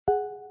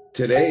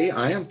Today,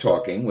 I am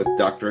talking with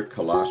Dr.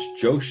 Kailash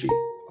Joshi,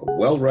 a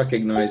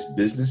well-recognized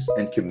business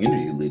and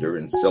community leader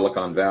in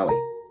Silicon Valley.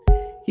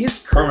 He is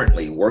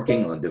currently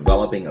working on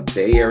developing a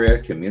Bay Area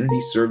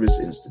community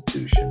service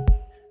institution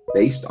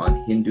based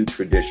on Hindu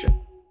tradition.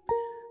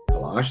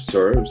 Kailash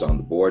serves on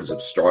the boards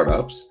of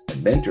startups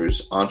and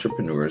mentors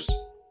entrepreneurs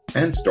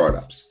and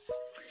startups.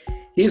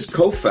 He is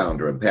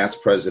co-founder and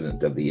past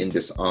president of the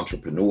Indus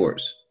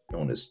Entrepreneurs,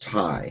 known as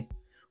TIE,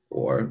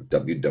 or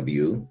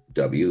www.tie.org,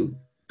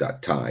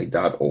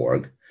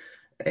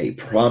 a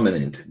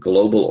prominent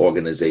global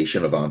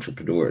organization of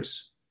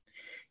entrepreneurs.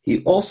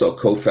 He also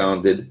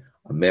co-founded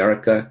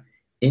America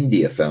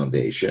India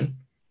Foundation,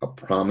 a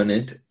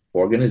prominent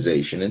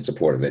organization in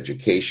support of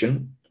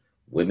education,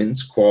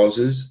 women's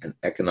causes, and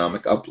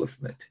economic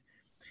upliftment.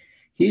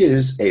 He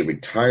is a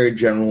retired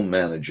general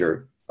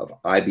manager of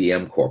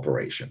IBM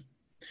Corporation.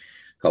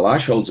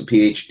 Kailash holds a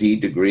PhD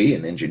degree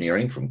in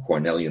engineering from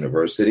Cornell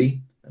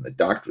University and a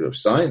Doctor of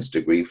Science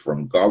degree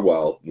from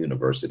Garhwal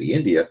University,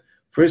 India,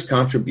 for his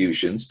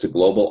contributions to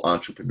global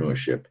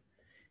entrepreneurship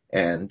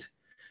and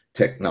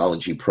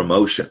technology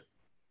promotion.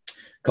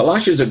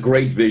 Kailash is a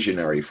great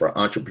visionary for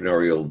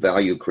entrepreneurial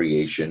value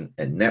creation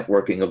and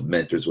networking of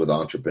mentors with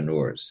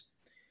entrepreneurs.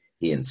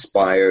 He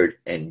inspired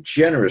and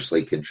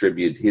generously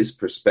contributed his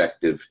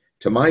perspective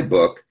to my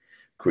book,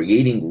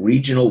 Creating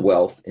Regional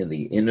Wealth in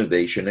the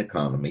Innovation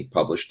Economy,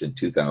 published in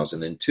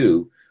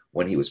 2002,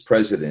 when he was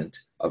president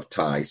of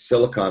TIE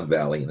Silicon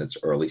Valley in its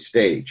early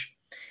stage.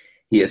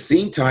 He has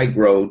seen TIE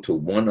grow to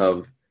one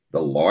of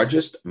the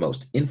largest,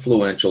 most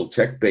influential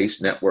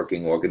tech-based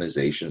networking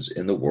organizations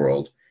in the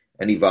world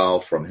and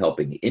evolve from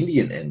helping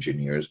Indian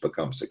engineers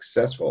become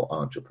successful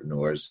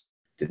entrepreneurs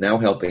to now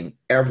helping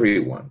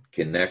everyone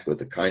connect with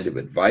the kind of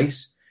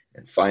advice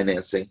and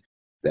financing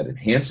that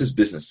enhances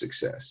business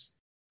success.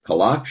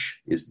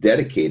 Kailash is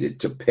dedicated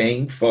to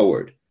paying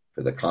forward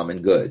for the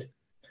common good.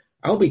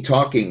 I'll be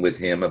talking with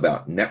him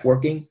about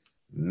networking,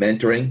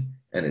 mentoring,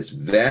 and his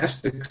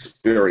vast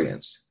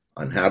experience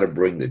on how to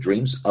bring the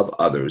dreams of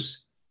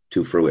others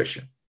to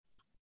fruition.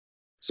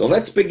 So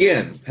let's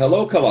begin.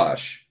 Hello,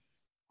 Kailash.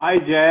 Hi,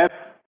 Jeff.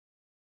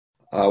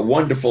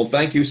 Wonderful.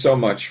 Thank you so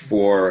much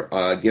for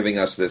giving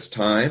us this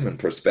time and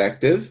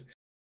perspective.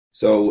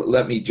 So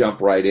let me jump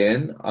right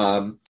in.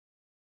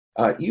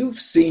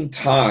 You've seen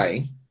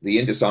TIE, the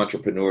Indus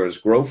Entrepreneurs,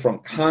 grow from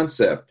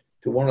concept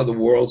to one of the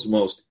world's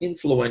most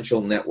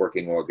influential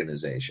networking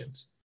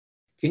organizations.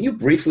 Can you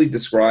briefly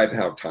describe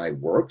how TIE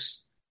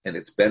works and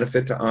its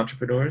benefit to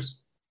entrepreneurs?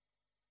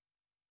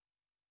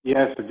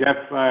 Yes,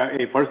 Jeff,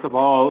 first of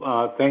all,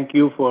 thank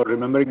you for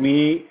remembering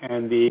me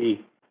and the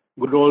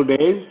good old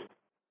days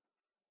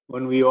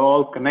when we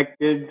all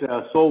connected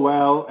so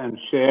well and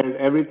shared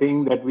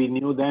everything that we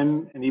knew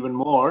then and even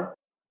more.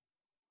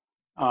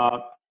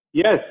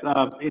 Yes,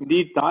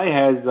 indeed, TIE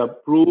has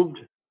proved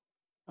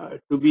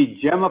to be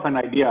gem of an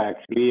idea,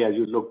 actually, as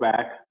you look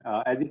back,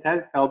 as it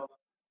has helped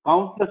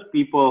countless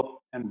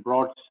people and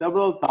brought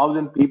several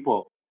thousand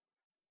people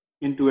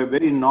into a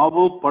very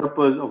novel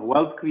purpose of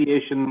wealth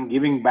creation,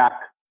 giving back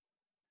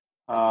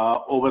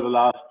over the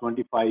last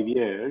 25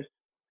 years.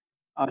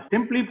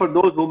 Simply for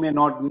those who may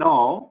not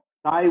know,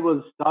 TIE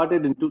was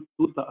started in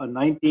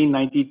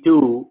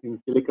 1992 in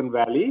Silicon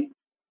Valley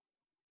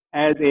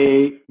as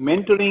a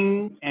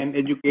mentoring and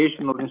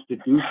educational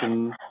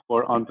institution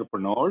for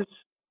entrepreneurs.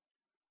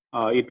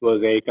 It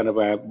was a kind of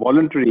a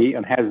voluntary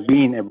and has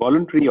been a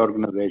voluntary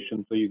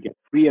organization. So you get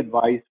free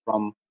advice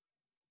from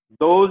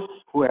those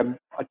who have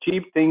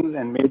achieved things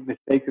and made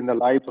mistakes in their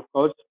lives, of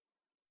course.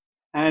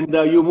 And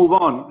you move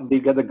on and you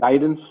get the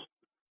guidance.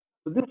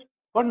 So this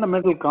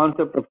fundamental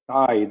concept of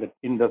TIE, that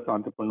Indus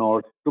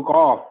Entrepreneurs, took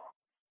off.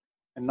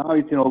 And now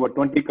it's in over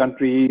 20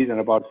 countries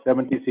and about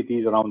 70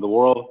 cities around the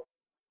world,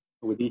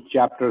 with each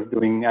chapter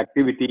doing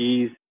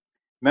activities.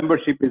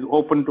 Membership is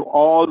open to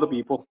all the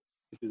people.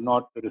 It is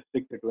not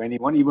restricted to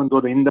anyone, even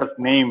though the Indus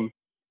name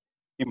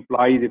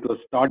implies it was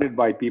started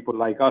by people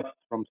like us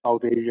from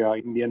South Asia,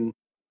 Indian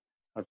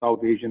or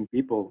South Asian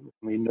people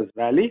from the Indus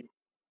Valley.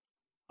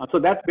 So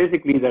that's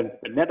basically the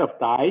net of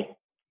TIE.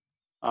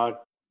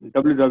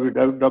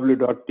 www.tie.org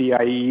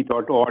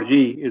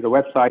is a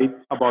website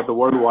about the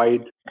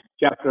worldwide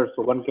chapter,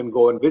 so one can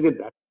go and visit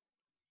that.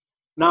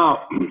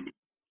 Now,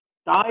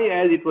 TIE,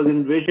 as it was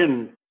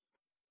envisioned,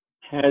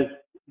 has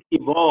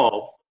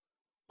evolved.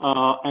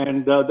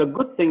 And the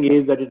good thing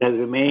is that it has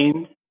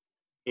remained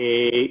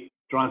a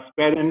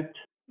transparent,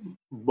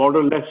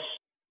 borderless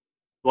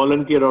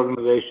volunteer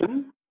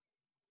organization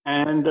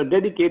and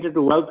dedicated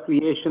to wealth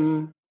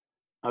creation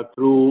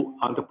through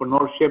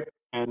entrepreneurship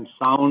and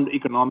sound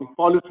economic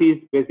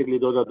policies. Basically,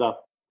 those are the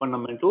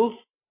fundamentals.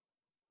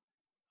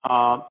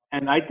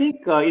 And I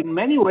think in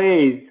many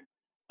ways,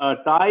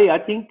 TIE, I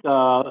think,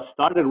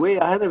 started way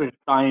ahead of its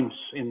times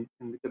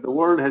because the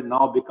world has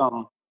now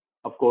become,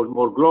 of course,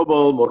 more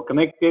global, more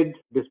connected,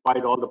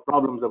 despite all the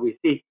problems that we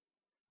see.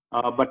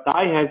 But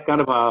TIE has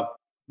kind of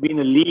been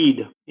a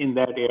lead in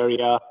that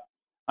area.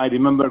 I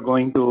remember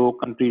going to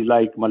countries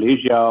like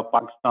Malaysia,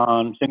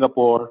 Pakistan,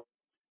 Singapore,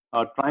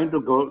 trying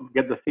to go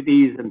get the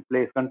cities and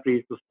place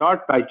countries to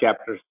start Thai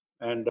chapters,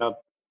 and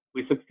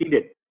we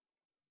succeeded.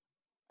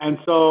 And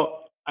so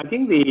I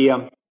think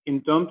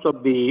in terms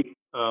of the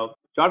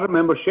charter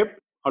membership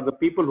are the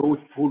people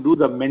who do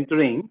the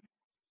mentoring,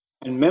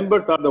 and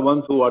members are the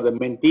ones who are the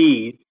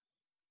mentees.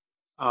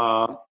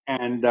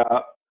 And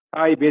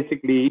Thai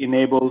basically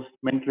enables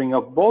mentoring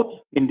of both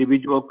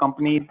individual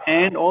companies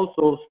and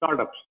also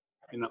startups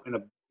in a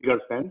bigger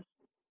sense.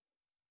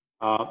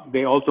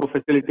 They also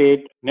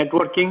facilitate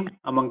networking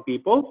among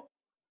people.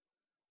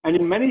 And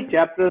in many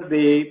chapters,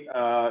 they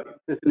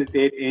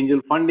facilitate angel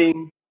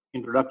funding,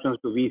 introductions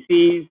to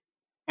VCs,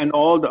 and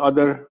all the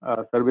other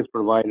service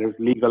providers,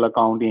 legal,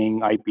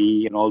 accounting,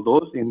 IP, and all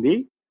those in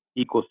the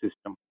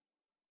ecosystem.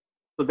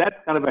 So that's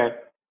kind of a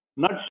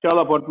nutshell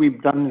of what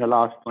we've done in the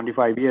last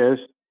 25 years.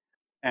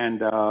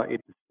 And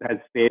it has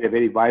stayed a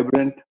very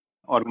vibrant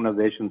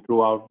organization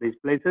throughout these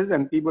places.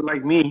 And people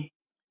like me,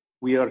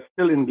 we are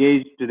still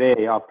engaged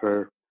today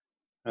after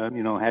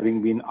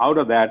having been out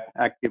of that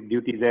active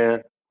duty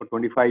there for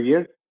 25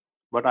 years,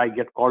 but I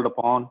get called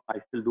upon. I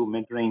still do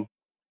mentoring,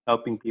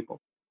 helping people.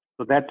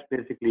 So that's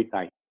basically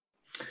Thai.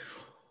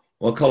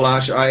 Well,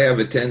 Kailash, I have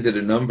attended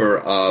a number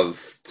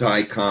of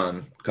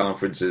ThaiCon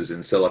conferences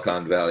in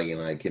Silicon Valley,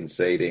 and I can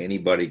say to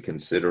anybody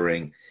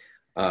considering,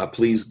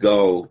 please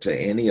go to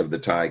any of the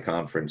Thai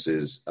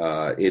conferences.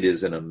 It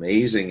is an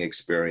amazing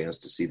experience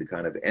to see the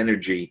kind of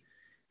energy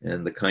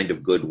and the kind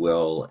of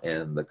goodwill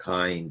and the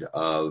kind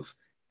of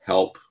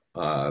help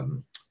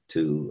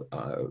to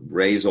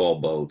raise all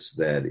boats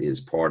that is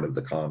part of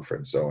the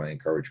conference. So I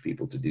encourage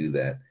people to do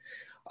that.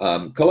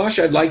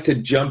 Kailash, I'd like to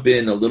jump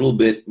in a little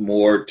bit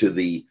more to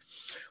the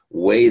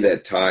way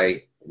that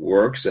Thai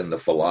works and the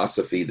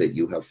philosophy that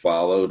you have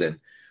followed. And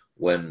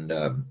when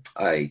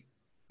I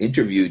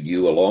interviewed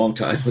you a long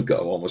time ago,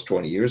 almost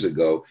 20 years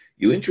ago,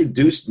 you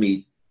introduced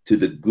me to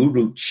the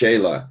Guru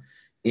Chela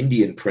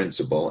Indian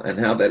principle and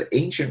how that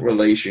ancient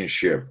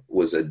relationship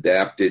was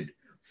adapted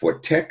for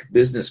tech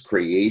business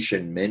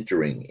creation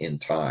mentoring in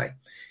Thai.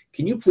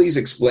 Can you please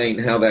explain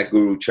how that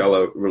Guru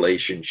Chela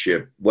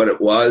relationship, what it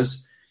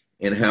was,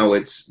 and how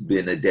it's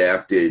been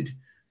adapted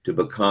to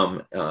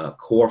become a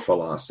core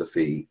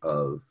philosophy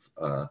of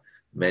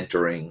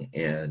mentoring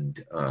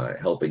and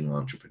helping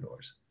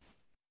entrepreneurs?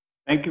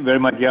 Thank you very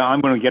much. Yeah,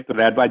 I'm going to get to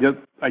that, but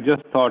I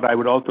just thought I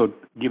would also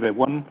give a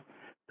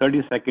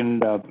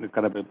 30-second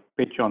kind of a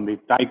pitch on the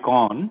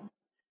ThaiCon,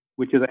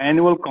 which is an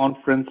annual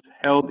conference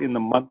held in the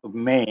month of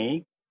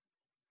May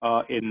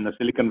in the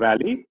Silicon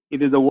Valley.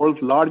 It is the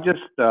world's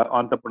largest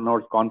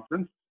entrepreneurs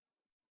conference,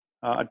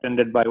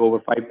 attended by over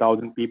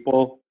 5,000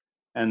 people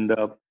and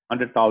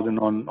 100,000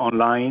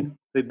 online.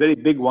 It's a very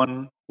big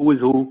one, who is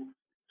who,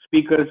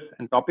 speakers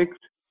and topics,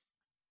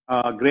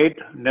 great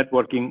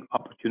networking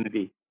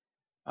opportunity.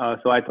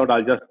 So I thought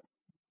I'll just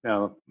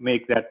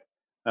make that,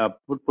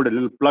 put a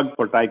little plug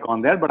for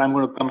ThaiCon there, but I'm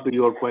going to come to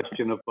your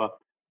question of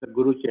the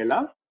Guru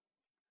Chela.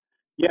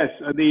 Yes,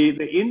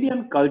 the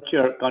Indian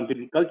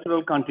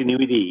cultural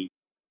continuity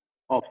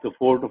of the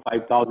 4,000 to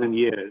 5,000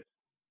 years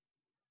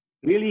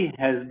really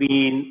has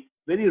been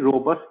very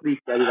robustly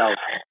carried out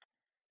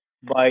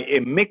by a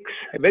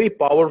very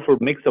powerful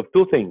mix of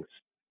two things.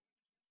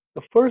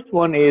 The first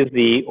one is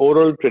the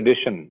oral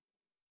tradition,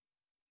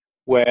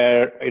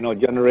 where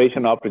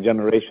generation after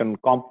generation,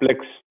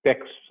 complex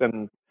texts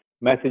and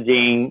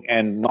messaging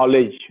and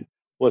knowledge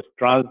was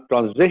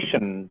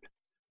transitioned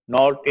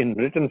not in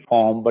written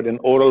form but in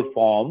oral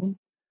form,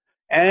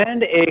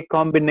 and a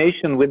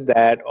combination with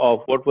that of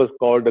what was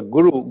called a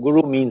guru.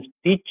 Guru means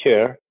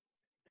teacher,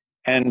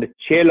 and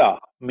chela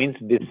means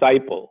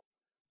disciple.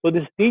 So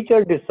this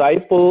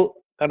teacher-disciple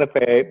kind of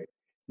a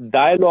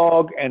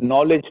dialogue and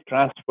knowledge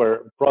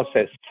transfer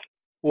process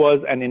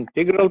was an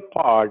integral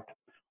part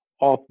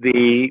of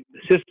the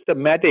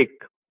systematic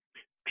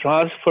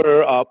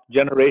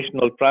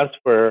generational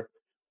transfer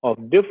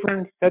of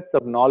different sets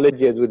of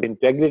knowledges with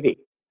integrity.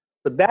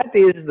 So that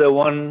is the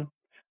one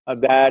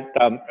that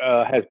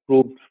has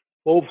proved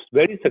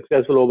very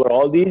successful over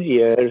all these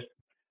years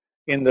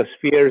in the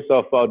spheres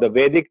of the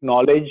Vedic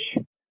knowledge,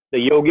 the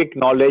yogic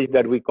knowledge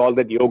that we call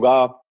that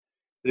yoga,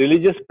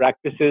 religious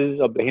practices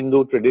of the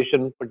Hindu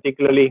tradition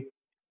particularly,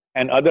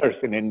 and others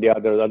in India.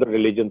 There are other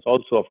religions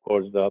also, of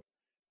course,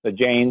 the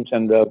Jains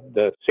and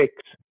the Sikhs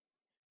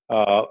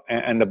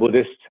and the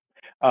Buddhists.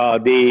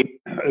 The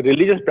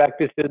religious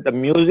practices, the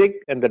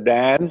music and the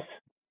dance,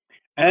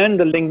 and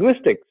the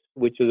linguistics,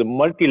 which is a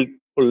multiple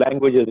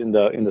languages in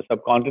the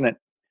subcontinent.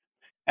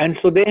 And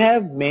so they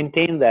have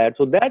maintained that.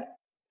 So that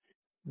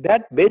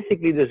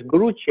basically this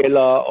Guru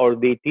Chela, or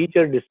the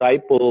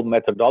teacher-disciple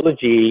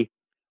methodology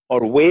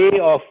or way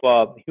of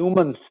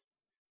humans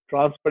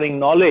transferring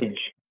knowledge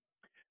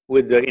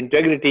with the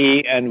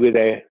integrity and with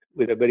a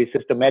very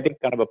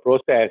systematic kind of a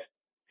process,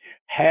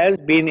 has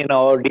been in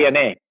our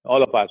DNA,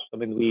 all of us. I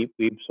mean,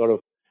 we've sort of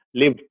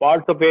lived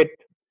parts of it.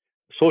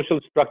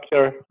 Social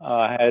structure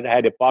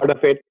had a part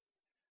of it,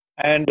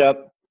 and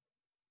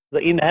The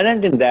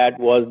inherent in that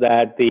was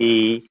that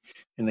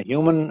in the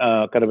human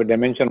kind of a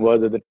dimension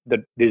was that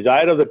the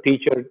desire of the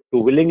teacher to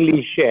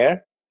willingly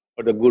share,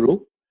 or the guru,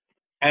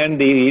 and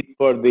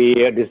for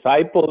the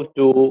disciples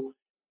to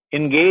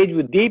engage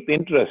with deep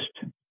interest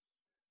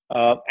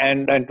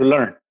and to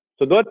learn.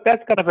 So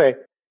that's kind of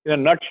in a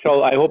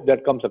nutshell. I hope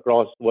that comes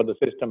across what the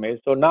system is.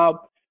 So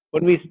now,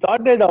 when we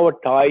started our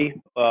Thai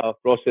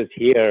process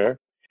here,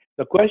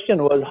 the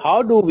question was,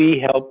 how do we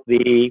help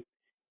the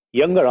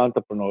younger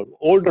entrepreneurs,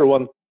 older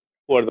ones,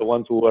 who are the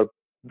ones who are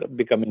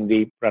becoming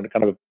the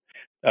kind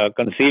of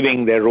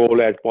conceiving their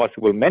role as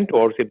possible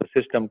mentors if the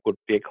system could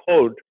take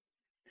hold.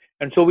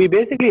 And so we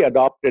basically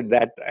adopted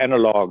that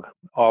analog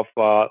of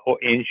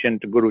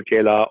ancient Guru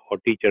Chela or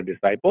teacher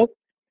disciple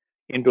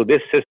into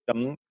this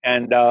system.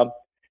 And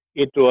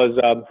it was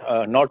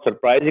not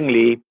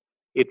surprisingly,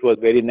 it was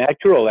very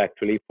natural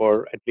actually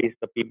for at least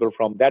the people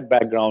from that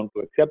background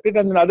to accept it.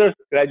 And then others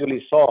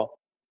gradually saw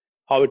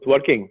how it's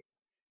working.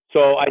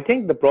 So I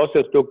think the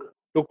process took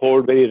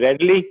hold very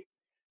readily,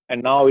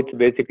 and now it's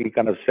basically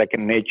kind of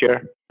second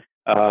nature.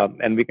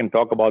 And we can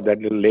talk about that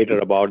a little later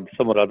about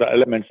some of the other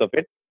elements of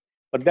it.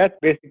 But that's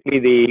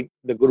basically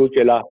the Guru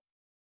Chela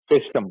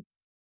system.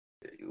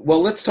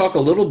 Well, let's talk a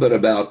little bit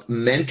about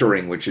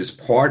mentoring, which is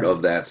part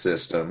of that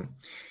system,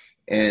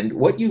 and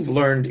what you've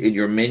learned in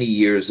your many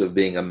years of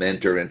being a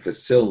mentor and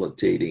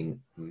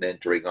facilitating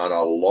mentoring on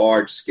a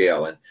large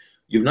scale. And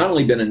you've not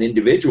only been an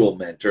individual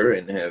mentor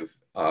and have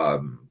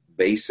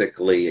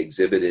basically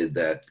exhibited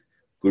that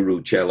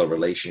Guru Chela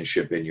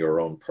relationship in your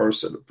own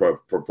personal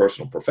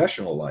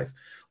professional life,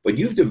 but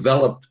you've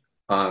developed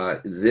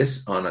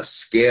this on a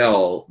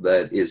scale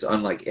that is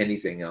unlike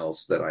anything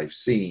else that I've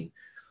seen,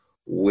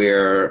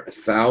 where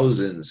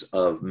thousands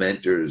of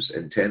mentors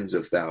and tens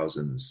of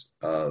thousands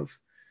of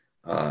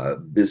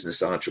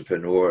business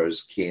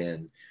entrepreneurs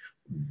can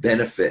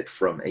benefit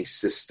from a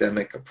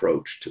systemic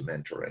approach to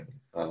mentoring.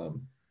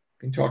 Can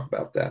you talk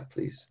about that,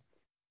 please?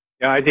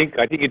 Yeah, I think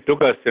it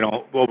took us,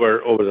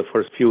 over the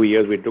first few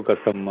years, we took us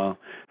some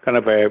kind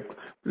of a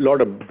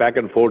lot of back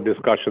and forth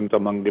discussions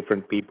among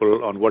different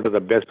people on what is the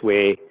best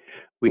way.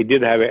 We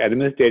did have an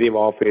administrative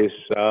office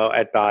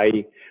at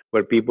TAI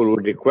where people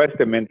would request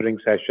a mentoring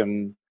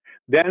session.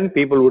 Then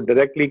people would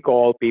directly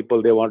call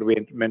people they want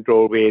to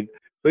mentor with.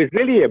 So it's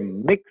really a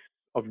mix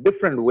of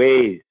different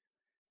ways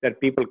that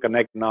people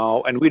connect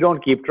now. And we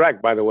don't keep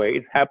track, by the way.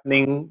 It's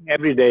happening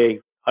every day,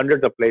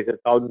 hundreds of places,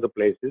 thousands of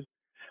places.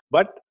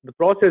 But the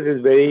process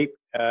is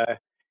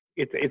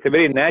it's a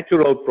very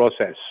natural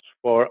process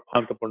for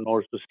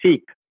entrepreneurs to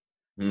seek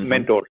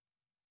mentors.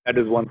 That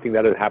is one thing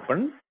that has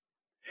happened.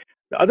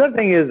 The other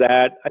thing is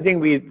that I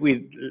think we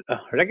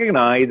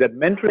recognize that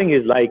mentoring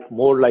is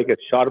more like a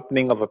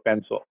sharpening of a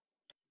pencil.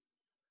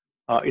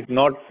 It's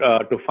not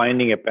to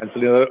finding a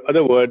pencil. In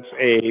other words,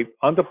 a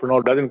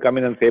entrepreneur doesn't come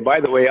in and say, by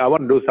the way, I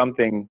want to do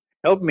something.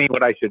 Help me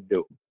what I should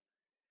do.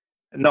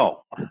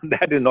 No,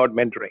 that is not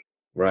mentoring.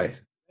 Right.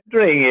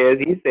 Mentoring is,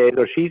 he says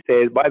or she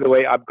says, by the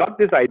way, I've got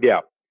this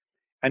idea.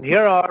 And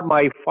here are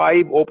my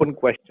 5 open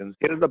questions.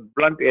 Here are the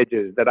blunt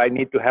edges that I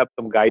need to have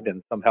some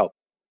guidance, some help.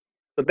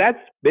 So that's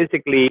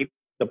basically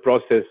the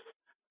process,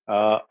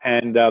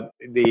 and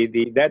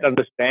that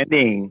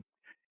understanding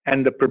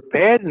and the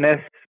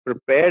preparedness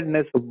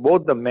of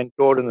both the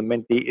mentor and the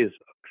mentee is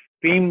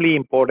extremely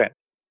important.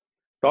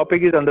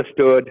 Topic is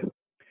understood.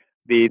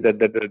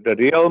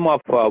 The realm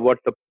of what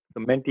the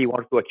mentee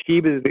wants to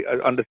achieve is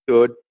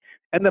understood,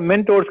 and the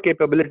mentor's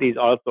capabilities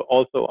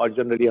also are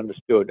generally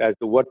understood as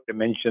to what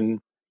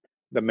dimension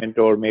the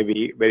mentor may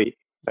be very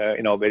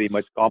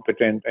much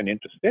competent and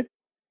interested.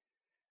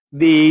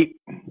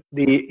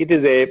 It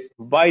is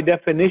by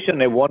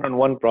definition a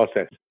one-on-one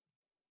process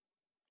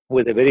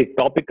with a very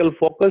topical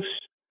focus,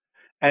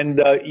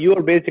 and you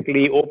are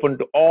basically open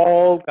to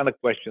all kind of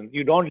questions.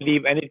 You don't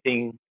leave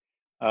anything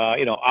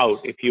out.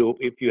 If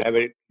you have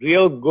a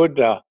real good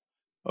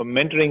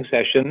mentoring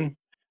session,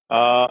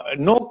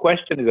 no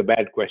question is a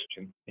bad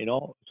question.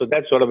 So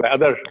that's sort of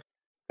another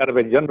kind of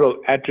a general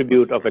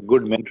attribute of a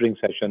good mentoring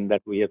session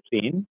that we have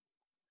seen.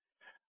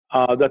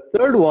 The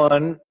third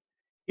one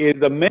is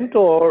the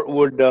mentor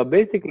would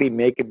basically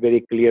make it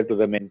very clear to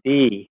the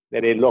mentee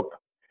that, hey, look,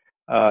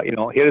 this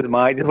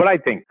is what I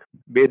think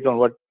based on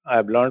what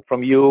I've learned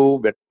from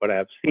you, what I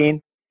have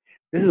seen.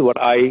 This is what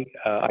I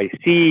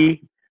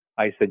see,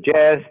 I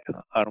suggest,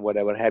 or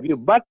whatever have you.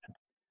 But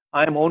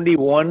I'm only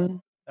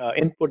one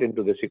input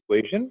into this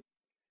equation.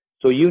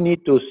 So you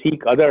need to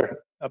seek other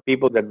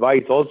people's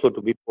advice also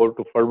to be able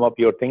to firm up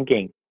your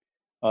thinking.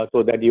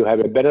 So that you have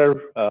a better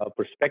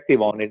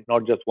perspective on it,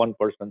 not just one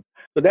person.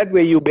 So that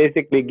way, you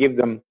basically give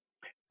them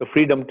the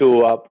freedom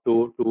to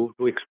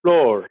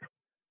explore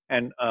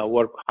and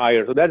work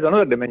higher. So that's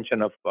another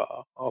dimension of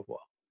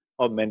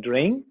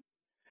mentoring.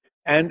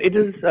 And it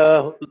is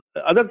the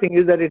other thing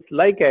is that it's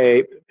like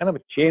a kind of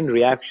a chain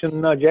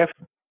reaction, Jeff.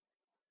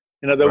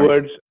 In other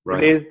words,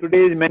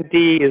 today's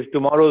mentee is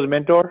tomorrow's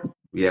mentor.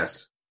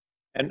 Yes.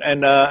 And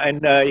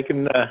you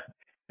can.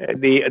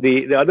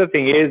 The other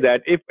thing is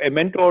that if a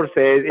mentor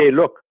says, hey,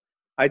 look,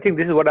 I think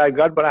this is what I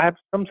got, but I have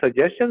some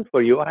suggestions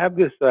for you. I have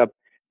this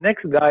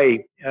next guy,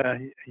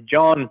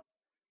 John,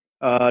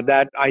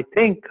 that I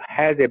think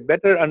has a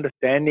better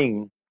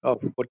understanding of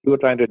what you're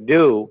trying to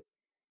do.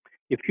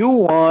 If you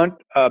want,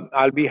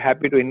 I'll be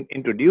happy to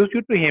introduce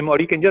you to him, or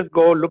you can just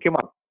go look him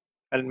up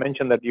and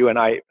mention that you and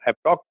I have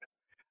talked,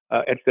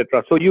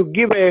 etc. So you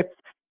give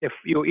if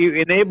you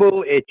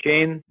enable a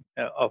chain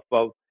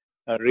of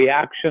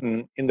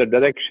reaction in the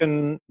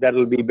direction that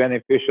will be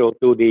beneficial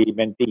to the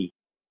mentee.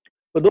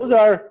 So those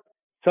are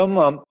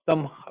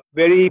some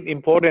very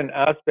important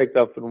aspects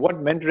of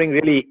what mentoring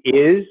really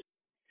is,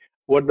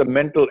 what the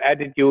mental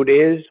attitude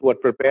is,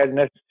 what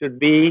preparedness should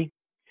be,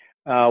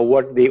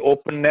 what the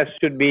openness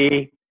should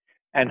be,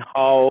 and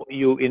how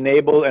you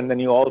enable and then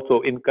you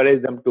also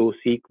encourage them to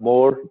seek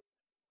more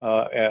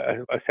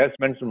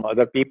assessments from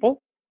other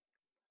people.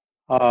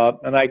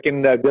 And I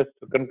can just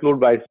conclude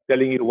by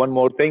telling you one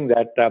more thing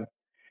that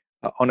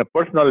on a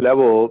personal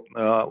level,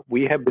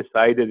 we have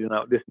decided,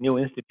 this new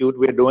institute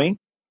we're doing,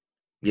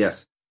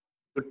 Yes.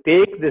 to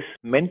take this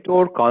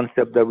mentor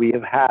concept that we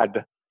have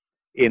had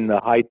in the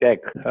high tech,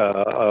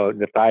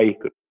 the Thai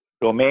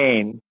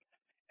domain,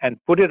 and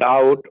put it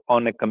out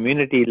on a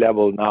community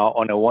level now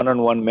on a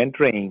one-on-one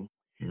mentoring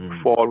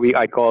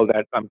I call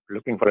that, I'm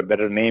looking for a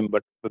better name,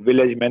 but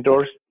village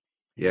mentors,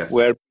 Yes.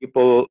 where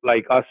people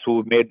like us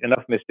who made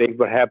enough mistakes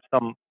but have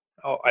some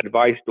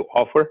advice to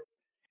offer.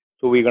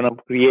 So we're going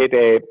to create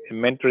a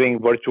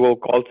mentoring virtual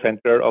call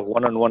center of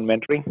one-on-one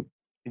mentoring,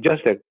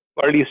 just at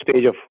early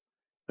stage of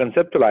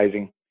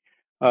conceptualizing.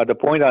 The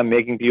point I'm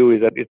making to you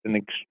is that it's an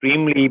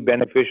extremely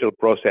beneficial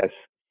process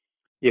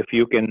if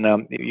you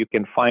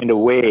can find a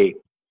way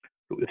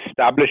to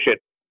establish it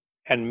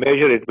and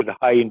measure it with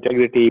high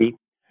integrity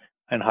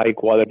and high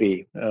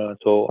quality.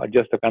 So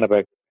just a kind of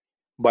a,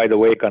 by the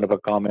way, kind of a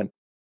comment.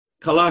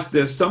 Kailash,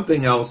 there's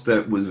something else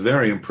that was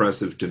very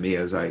impressive to me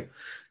as I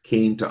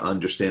came to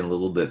understand a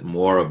little bit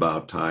more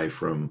about Thai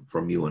from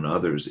you and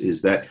others,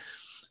 is that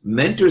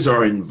mentors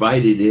are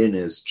invited in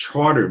as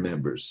charter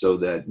members so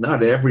that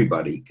not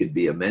everybody could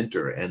be a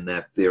mentor, and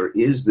that there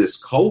is this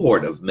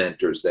cohort of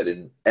mentors that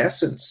in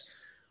essence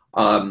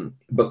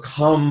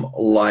become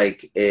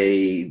like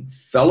a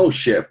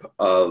fellowship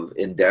of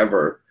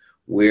endeavor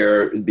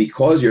where,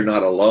 because you're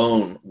not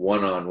alone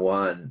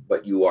one-on-one,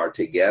 but you are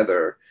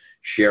together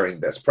sharing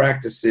best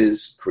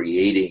practices,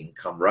 creating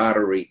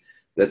camaraderie,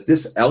 that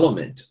this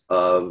element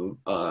of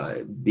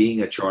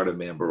being a charter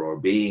member or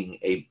being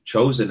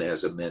chosen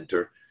as a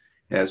mentor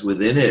has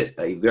within it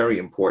a very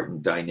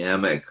important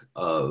dynamic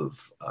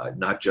of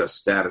not just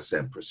status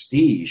and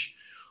prestige,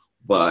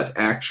 but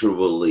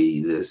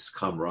actually this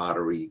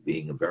camaraderie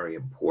being a very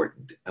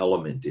important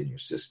element in your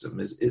system.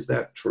 Is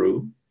that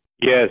true?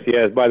 Yes.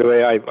 By the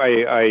way, I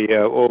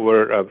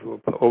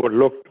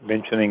overlooked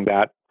mentioning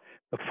that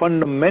the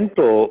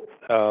fundamental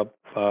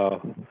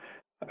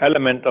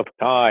element of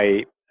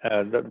Thai,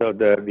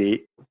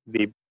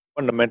 the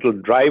fundamental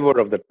driver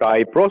of the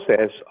Thai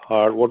process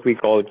are what we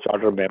call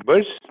charter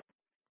members.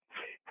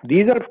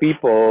 These are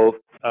people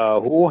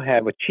who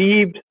have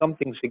achieved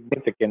something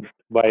significant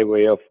by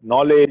way of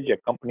knowledge, a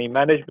company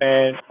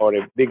management, or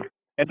a big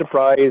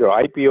enterprise, or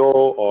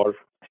IPO, or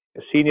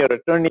a senior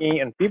attorney,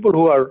 and people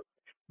who are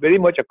very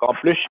much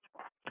accomplished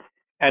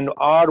and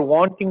are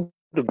wanting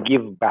to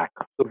give back.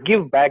 So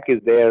give back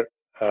is their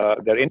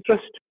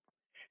interest,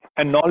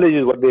 and knowledge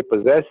is what they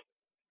possess,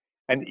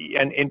 and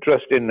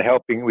interest in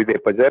helping with they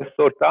possess.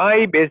 So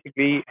Thai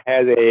basically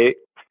has a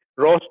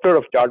roster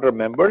of charter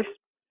members.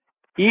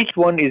 Each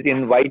one is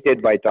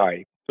invited by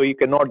Thai. So you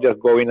cannot just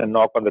go in and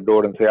knock on the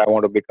door and say, I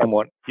want to become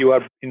one. You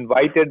are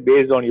invited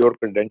based on your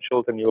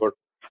credentials and your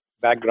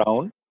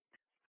background,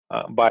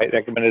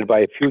 recommended by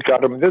a few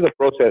charter members. There's a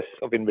process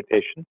of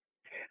invitation.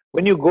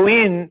 When you go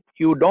in,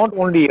 you don't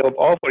only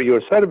offer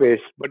your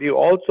service, but you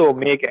also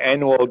make an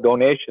annual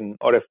donation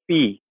or a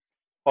fee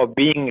of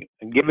being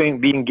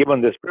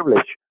given this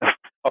privilege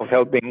of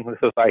helping the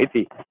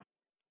society.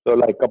 So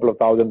like a couple of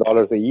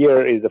 $1,000 a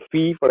year is the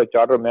fee for a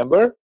charter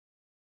member.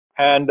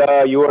 And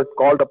you are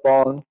called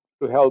upon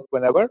to help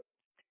whenever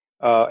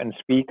and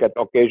speak at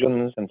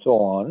occasions and so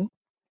on.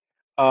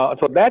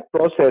 So that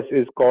process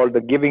is called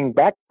the giving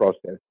back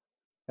process.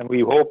 And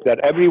we hope that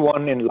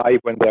everyone in life,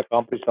 when they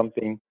accomplish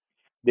something,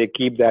 they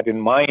keep that in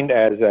mind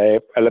as an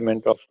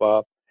element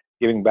of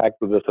giving back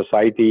to the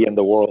society and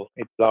the world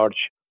at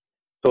large.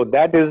 So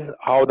that is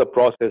how the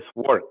process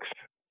works.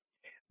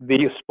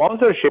 The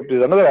sponsorship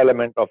is another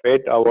element of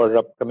it.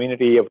 Our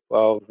community of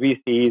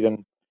VCs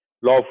and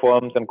law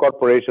firms and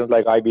corporations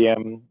like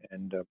IBM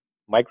and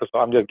Microsoft,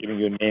 I'm just giving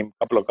you a name,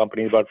 a couple of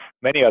companies, but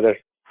many others,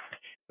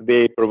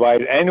 they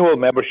provide annual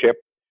membership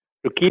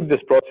to keep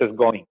this process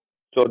going.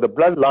 So the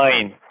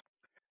bloodline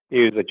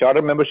is the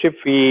charter membership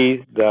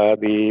fees,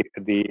 the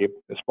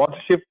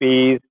sponsorship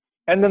fees,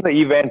 and then the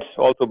events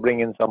also bring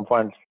in some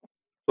funds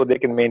so they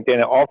can maintain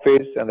an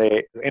office and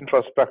the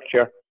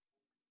infrastructure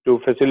to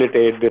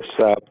facilitate this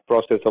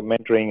process of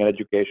mentoring and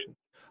education.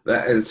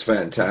 That is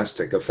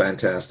fantastic, a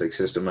fantastic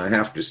system. I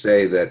have to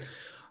say that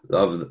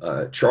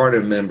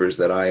charter members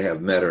that I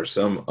have met are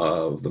some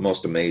of the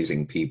most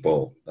amazing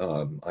people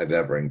I've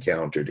ever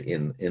encountered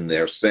in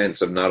their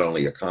sense of not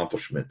only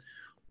accomplishment,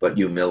 but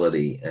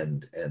humility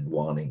and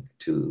wanting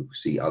to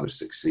see others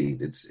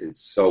succeed. It's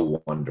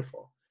so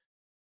wonderful.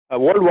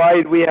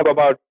 Worldwide, we have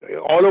about,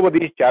 all over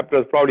these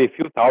chapters, probably a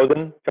few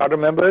thousand charter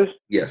members.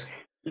 Yes.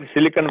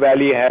 Silicon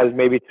Valley has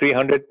maybe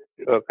 300,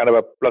 kind of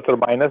a plus or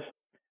minus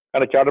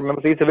kind of charter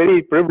members. It's a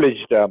very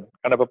privileged kind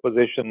of a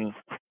position,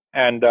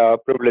 and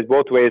privileged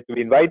both ways, to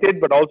be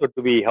invited, but also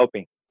to be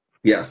helping.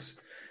 Yes.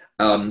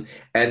 And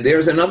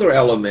there's another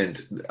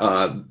element,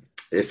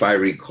 if I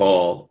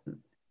recall,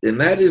 and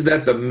that is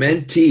that the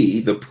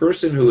mentee, the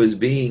person who is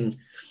being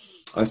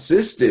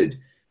assisted,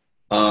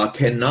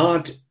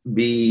 cannot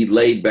be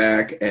laid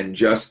back and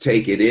just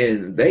take it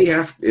in. They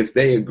have, if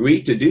they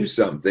agree to do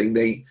something,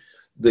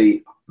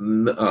 the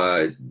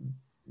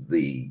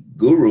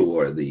guru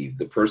or the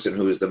person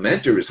who is the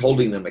mentor is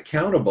holding them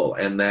accountable,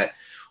 and that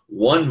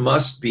one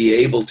must be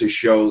able to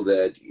show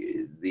that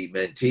the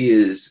mentee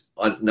is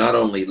not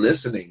only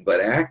listening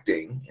but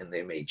acting, and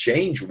they may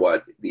change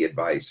what the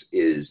advice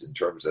is in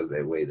terms of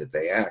the way that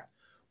they act,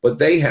 but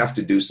they have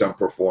to do some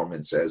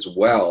performance as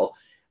well.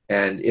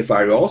 And if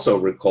I also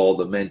recall,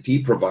 the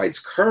mentee provides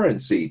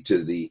currency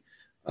to the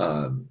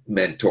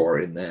mentor,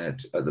 in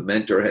that the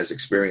mentor has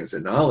experience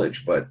and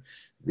knowledge, but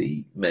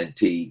the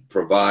mentee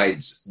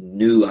provides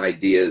new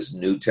ideas,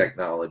 new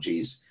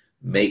technologies,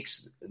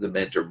 makes the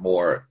mentor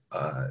more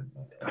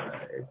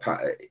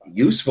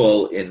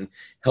useful in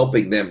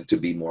helping them to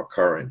be more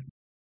current.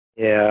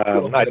 Yeah,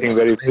 I think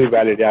very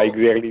valid. I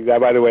agree.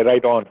 By the way,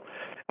 right on.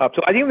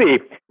 So I think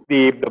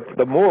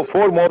the more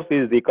foremost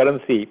is the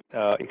currency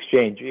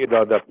exchange.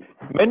 The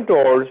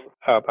mentors,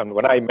 and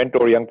when I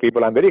mentor young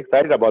people, I'm very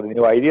excited about the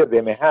new ideas they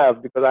may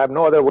have, because I have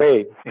no other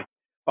way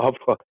of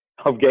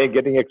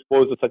getting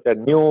exposed to such a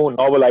new,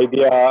 novel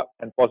idea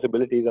and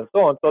possibilities and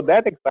so on. So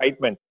that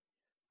excitement,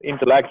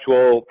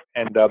 intellectual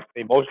and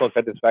emotional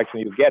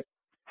satisfaction you get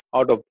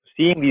out of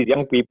seeing these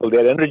young people,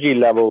 their energy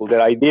level,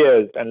 their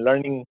ideas, and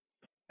learning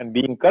and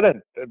being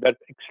current, that's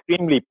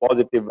extremely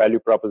positive value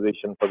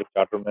proposition for the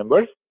charter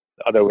members,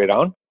 the other way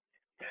around.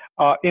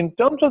 In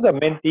terms of the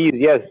mentees,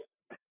 yes,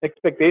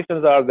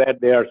 expectations are that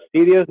they are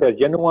serious, they're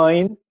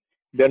genuine,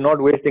 they're not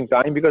wasting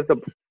time, because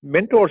the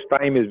mentor's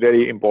time is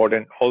very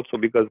important also,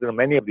 because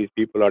many of these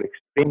people are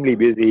extremely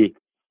busy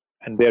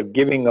and they're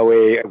giving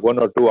away 1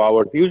 or 2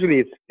 hours. Usually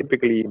it's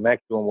typically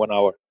maximum 1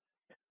 hour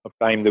of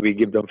time that we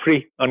give them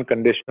free,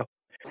 unconditional.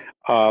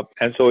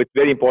 And so it's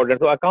very important.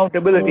 So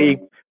accountability.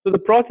 So the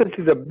process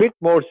is a bit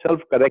more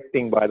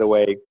self-correcting, by the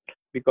way,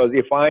 because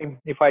if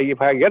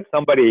I get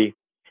somebody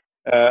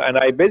and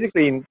I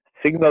basically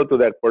signal to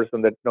that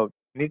person that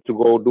need to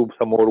go do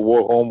some more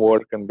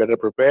homework and better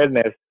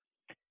preparedness,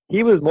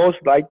 he will most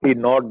likely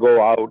not go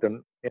out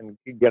and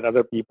get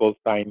other people's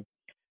time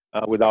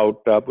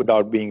without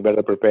being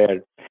better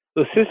prepared.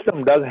 The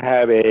system does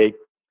have a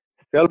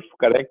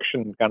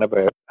self-correction kind of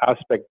a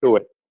aspect to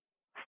it,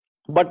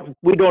 but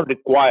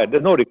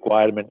there's no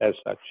requirement as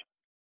such.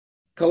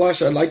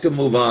 Kailash, I'd like to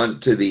move on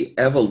to the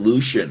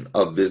evolution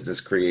of business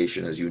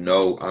creation. As you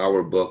know,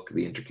 our book,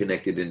 The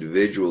Interconnected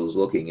Individual, is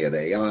looking at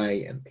AI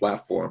and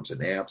platforms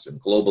and apps and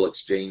global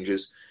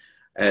exchanges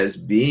as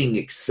being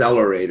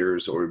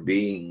accelerators or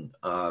being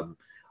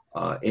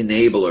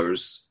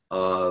enablers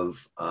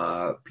of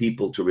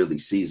people to really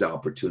seize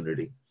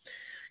opportunity.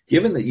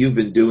 Given that you've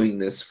been doing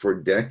this for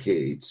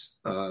decades,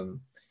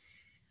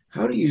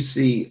 how do you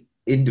see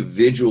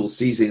individuals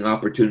seizing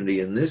opportunity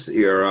in this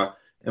era?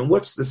 And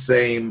what's the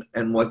same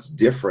and what's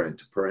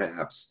different,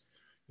 perhaps,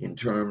 in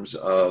terms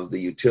of the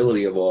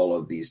utility of all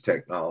of these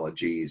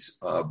technologies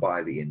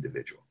by the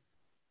individual?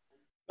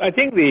 I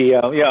think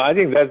I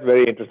think that's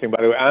very interesting.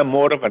 By the way, I'm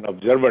more of an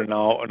observer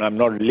now, and I'm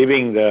not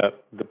living the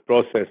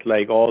process,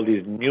 like all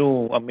these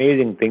new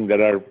amazing things that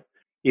are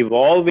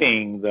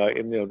evolving, the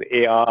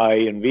AI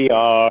and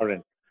VR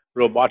and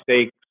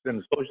robotics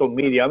and social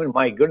media. I mean,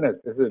 my goodness,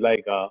 this is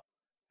like a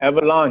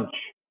avalanche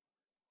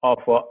of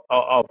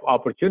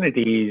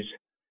opportunities,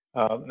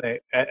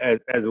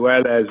 as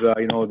well as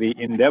the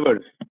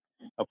endeavors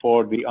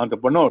for the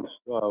entrepreneurs.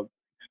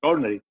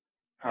 Extraordinary.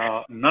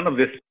 None of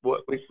this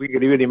we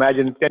could even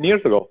imagine 10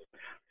 years ago.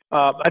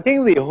 I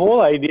think the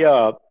whole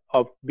idea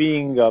of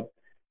being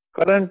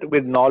current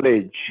with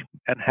knowledge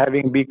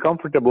and be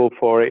comfortable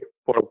for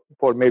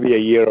maybe a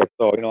year or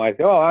so. I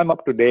say, I'm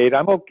up to date.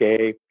 I'm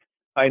okay.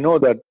 I know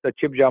the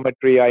chip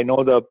geometry. I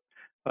know the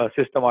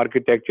system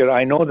architecture.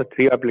 I know the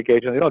 3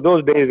 applications.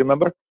 Those days,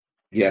 remember?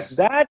 Yes.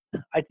 That,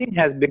 I think,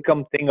 has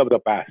become thing of the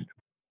past.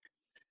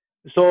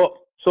 So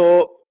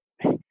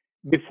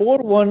before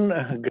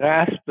one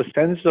grasps the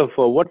sense of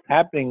what's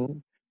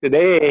happening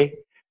today,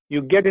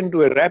 you get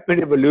into a rapid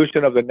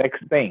evolution of the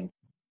next thing.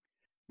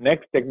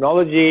 Next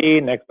technology,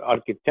 next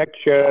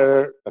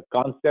architecture, the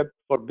concept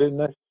for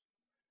business.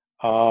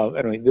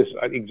 This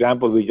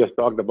example we just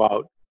talked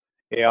about,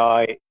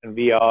 AI and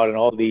VR and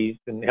all these,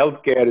 and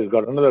healthcare has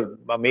got another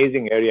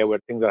amazing area where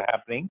things are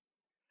happening.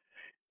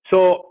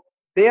 So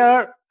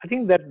I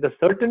think that the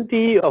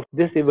certainty of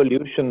this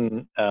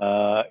evolution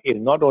is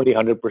not only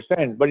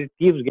 100%, but it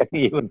keeps getting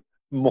even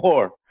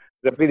more.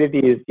 Rapidity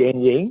is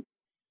changing.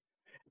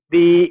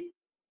 The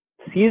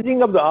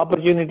seizing of the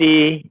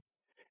opportunity,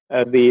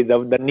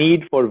 the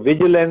need for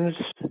vigilance,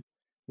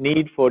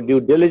 need for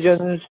due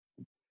diligence,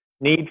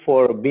 need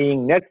for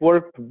being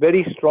networked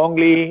very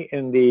strongly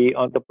in the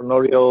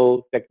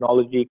entrepreneurial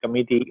technology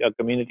community,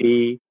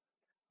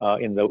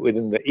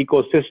 within the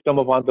ecosystem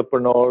of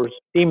entrepreneurs,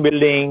 team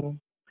building,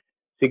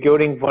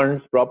 securing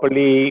funds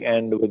properly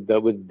and with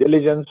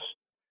diligence.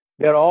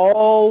 They're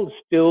all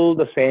still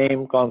the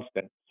same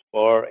constants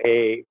for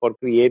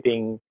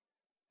creating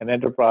an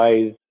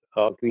enterprise,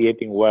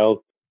 creating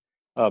wealth,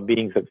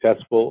 being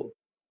successful.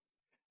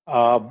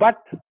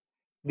 But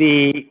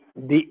the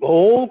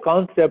whole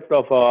concept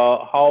of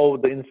how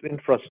the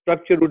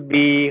infrastructure would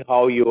be,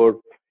 how your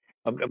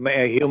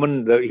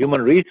the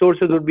human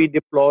resources would be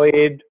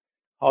deployed,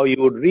 how you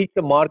would reach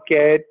the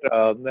market,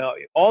 now,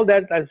 all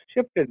that has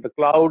shifted. The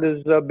cloud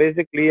is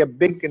basically a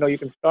big, you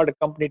can start a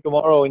company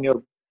tomorrow in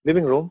your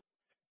living room.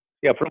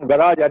 Yeah, from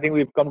garage, I think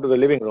we've come to the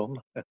living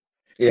room.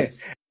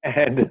 Yes.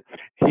 And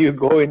you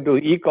go into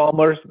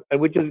e-commerce,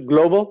 which is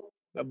global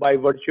by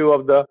virtue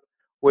of the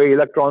way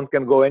electrons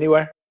can go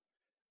anywhere.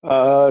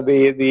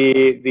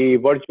 The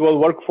virtual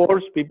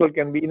workforce, people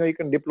can be, you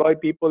can deploy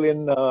people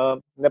in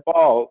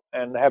Nepal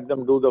and have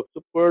them do the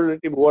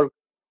superlative work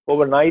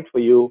overnight for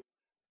you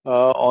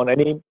on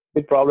any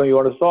big problem you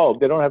want to solve.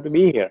 They don't have to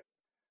be here.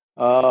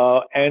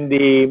 And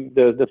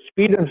the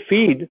speed and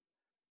feed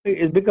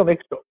is become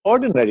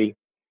extraordinary.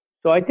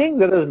 So I think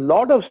there is a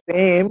lot of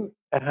same,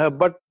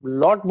 but a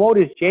lot more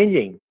is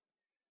changing.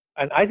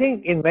 And I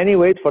think in many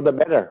ways for the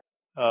better,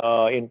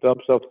 in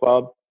terms of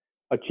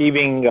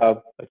achieving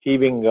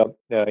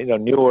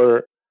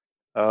newer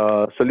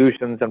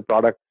solutions and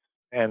products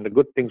and the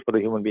good things for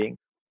the human being.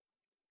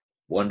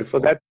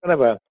 Wonderful. So that's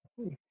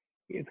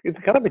it's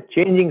kind of a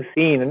changing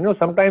scene. And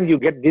sometimes you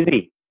get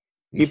dizzy.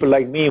 People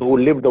like me who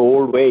live the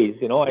old ways,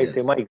 I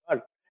say, my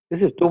God,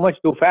 this is too much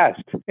too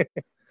fast.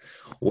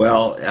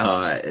 Well,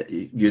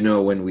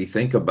 when we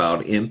think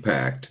about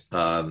impact,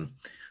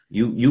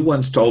 you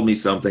once told me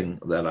something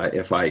that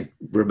if I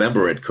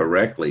remember it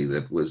correctly,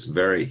 that was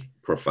very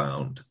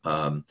profound.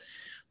 That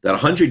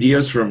 100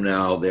 years from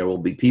now, there will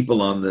be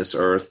people on this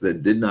earth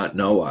that did not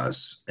know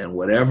us, and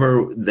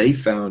whatever they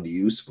found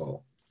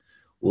useful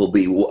will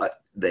be what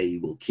they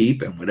will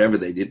keep, and whatever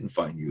they didn't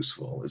find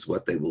useful is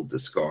what they will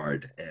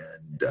discard.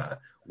 And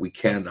we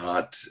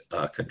cannot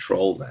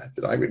control that.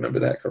 Did I remember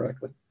that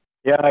correctly?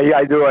 Yeah,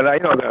 I do, and I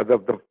know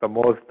the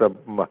most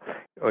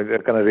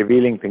kind of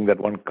revealing thing that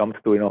one comes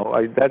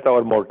to, that's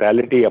our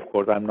mortality. Of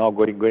course, I'm now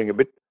going a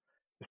bit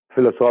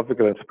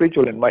philosophical and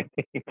spiritual in my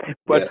thing,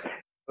 but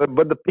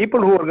the people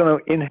who are going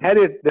to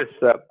inherit this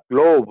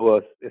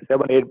globe,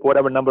 7, 8,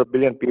 whatever number of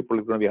billion people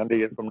is going to be 100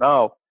 years from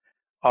now,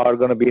 are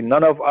going to be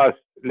none of us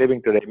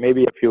living today,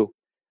 maybe a few,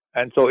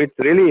 and so it's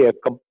really a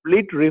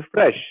complete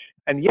refresh,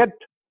 and yet.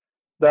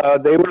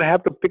 They will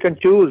have to pick and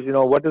choose,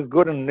 what is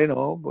good and,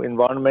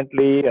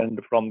 environmentally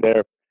and from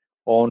their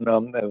own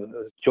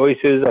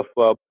choices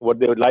of what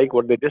they would like,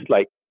 what they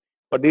dislike.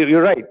 But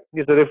you're right,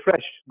 it's a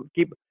refresh.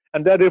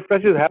 And that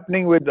refresh is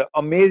happening with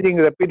amazing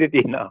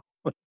rapidity now.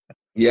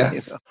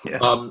 Yes.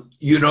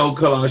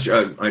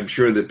 Kailash, I'm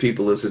sure that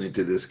people listening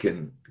to this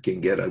can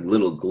get a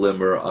little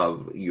glimmer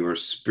of your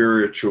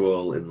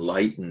spiritual,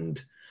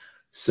 enlightened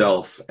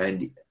self,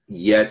 and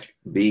yet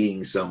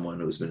being someone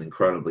who's been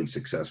incredibly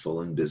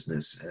successful in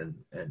business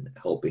and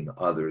helping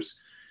others.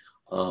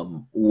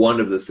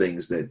 One of the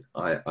things that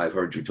I've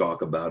heard you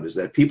talk about is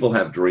that people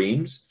have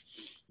dreams.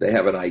 They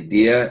have an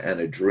idea and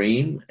a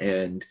dream,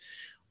 and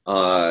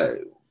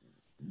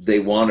they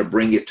want to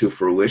bring it to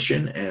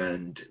fruition,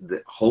 and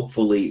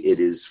hopefully it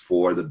is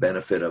for the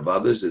benefit of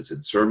others. It's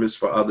in service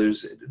for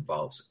others. It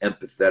involves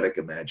empathetic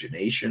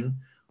imagination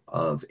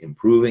of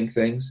improving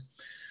things.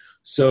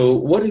 So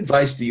what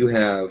advice do you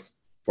have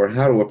for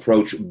how to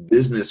approach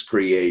business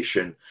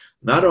creation,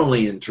 not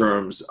only in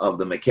terms of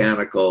the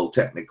mechanical,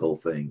 technical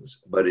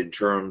things, but in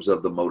terms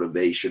of the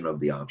motivation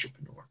of the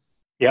entrepreneur?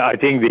 Yeah, I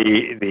think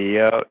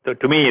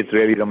to me, it's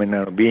really,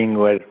 being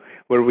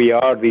where we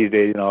are these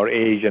days in our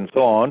age and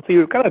so on. So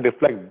you kind of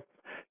reflect,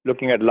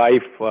 looking at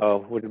life,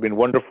 which has been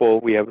wonderful.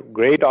 We have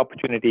great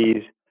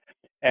opportunities.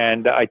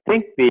 And I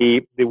think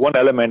the one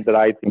element that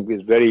I think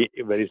is very,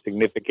 very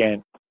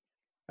significant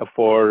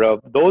for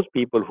those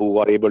people who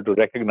are able to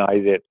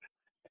recognize it,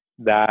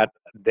 that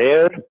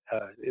there's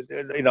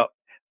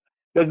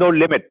no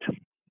limit.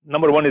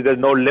 Number one is there's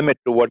no limit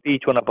to what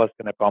each one of us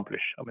can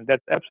accomplish.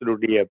 That's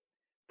absolutely a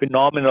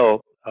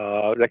phenomenal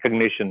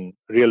recognition,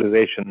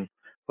 realization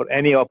for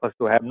any of us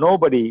to have.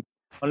 Nobody,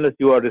 unless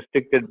you are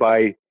restricted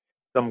by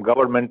some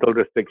governmental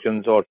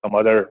restrictions or some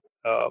other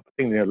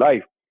thing in your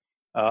life,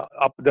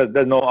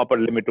 there's no upper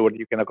limit to what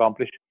you can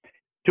accomplish.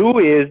 Two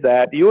is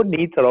that your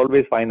needs are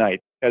always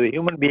finite. As a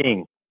human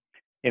being,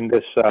 in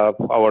this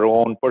our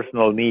own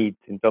personal needs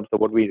in terms of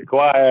what we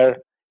require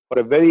for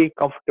a very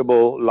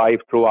comfortable life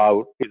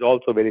throughout is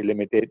also very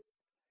limited.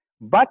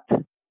 But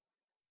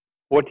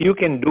what you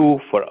can do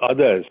for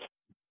others,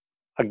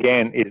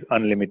 again, is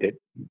unlimited.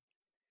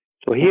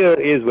 So here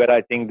is where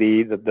I think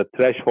the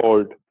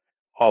threshold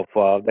of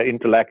the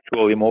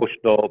intellectual,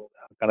 emotional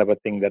kind of a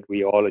thing that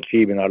we all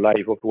achieve in our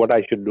life of what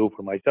I should do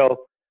for myself,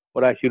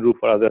 what I should do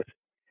for others.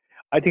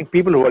 I think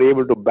people who are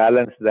able to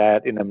balance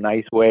that in a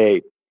nice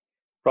way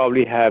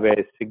probably have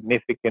a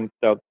significant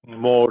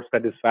more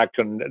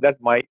satisfaction. That's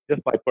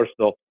just my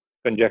personal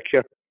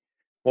conjecture.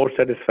 More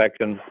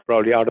satisfaction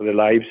probably out of their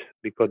lives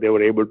because they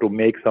were able to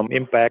make some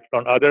impact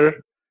on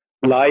other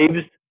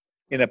lives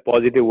in a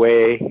positive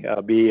way,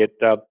 be it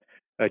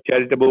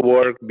charitable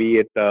work, be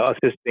it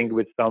assisting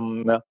with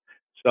some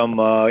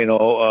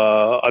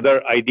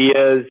other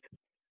ideas,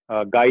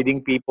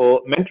 guiding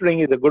people.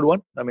 Mentoring is a good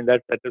one. I mean,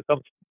 that at some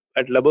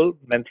at level,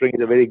 mentoring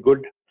is a very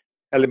good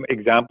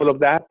example of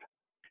that.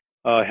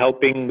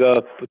 Helping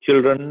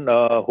children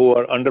who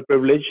are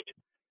underprivileged.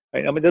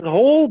 Right? I mean, there's a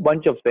whole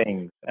bunch of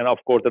things, and of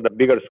course, at a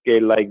bigger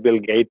scale, like Bill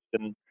Gates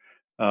and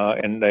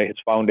his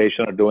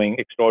foundation are doing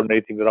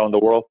extraordinary things around the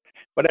world.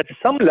 But at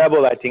some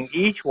level, I think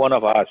each one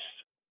of us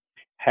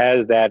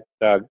has that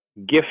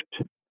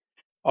gift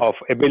of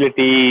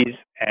abilities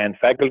and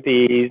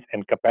faculties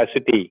and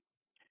capacity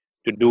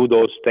to do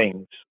those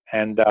things.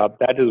 And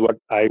that is what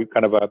I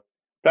kind of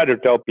try to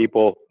tell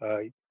people,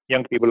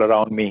 young people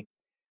around me.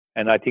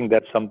 And I think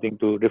that's something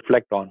to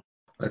reflect on.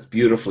 That's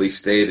beautifully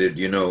stated.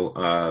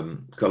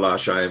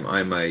 Kailash,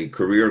 I'm a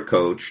career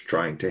coach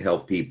trying to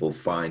help people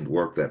find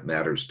work that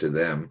matters to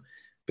them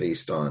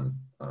based on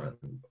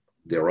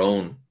their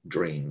own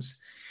dreams.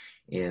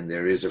 And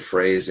there is a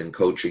phrase in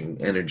coaching,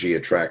 energy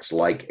attracts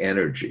like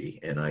energy.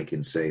 And I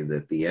can say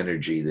that the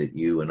energy that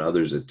you and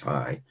others at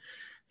TIE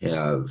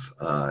have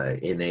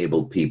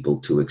enabled people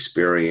to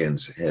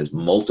experience has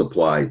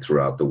multiplied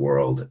throughout the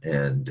world.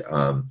 And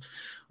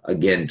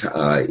again,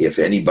 if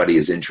anybody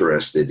is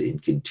interested in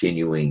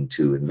continuing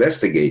to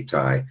investigate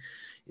TIE,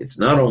 it's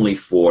not only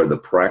for the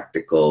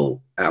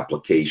practical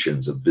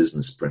applications of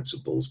business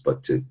principles,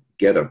 but to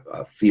get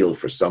a feel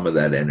for some of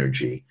that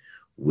energy,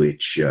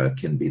 which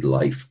can be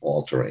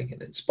life-altering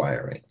and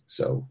inspiring.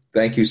 So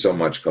thank you so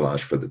much,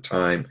 Kailash, for the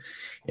time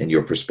and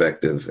your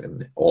perspective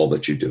and all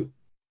that you do.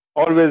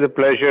 Always a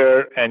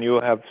pleasure, and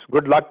you have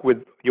good luck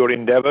with your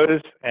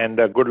endeavors, and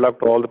good luck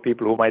to all the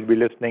people who might be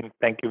listening.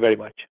 Thank you very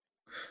much.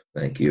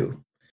 Thank you.